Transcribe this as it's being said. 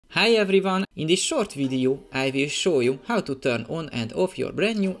Hi everyone, in this short video I will show you how to turn on and off your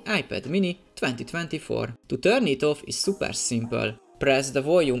brand new iPad mini 2024. To turn it off is super simple. Press the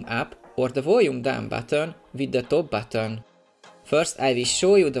volume up or the volume down button with the top button. First I will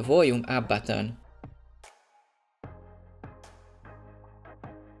show you the volume up button.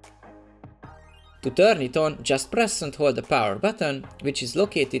 To turn it on, just press and hold the power button, which is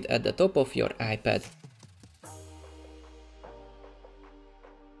located at the top of your iPad.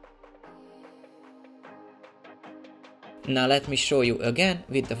 Now let me show you again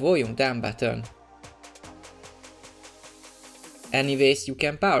with the volume down button. Anyways, you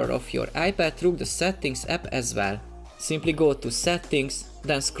can power off your iPad through the Settings app as well. Simply go to Settings,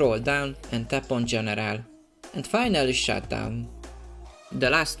 then scroll down and tap on General. And finally shut down. The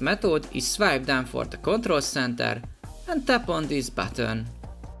last method is swipe down for the control center and tap on this button.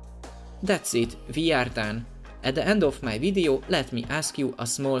 That's it, we are done. At the end of my video, let me ask you a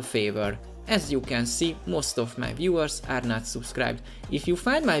small favor. As you can see, most of my viewers are not subscribed. If you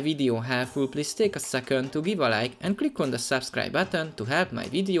find my video helpful, please take a second to give a like and click on the subscribe button to help my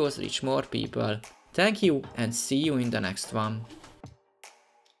videos reach more people. Thank you and see you in the next one.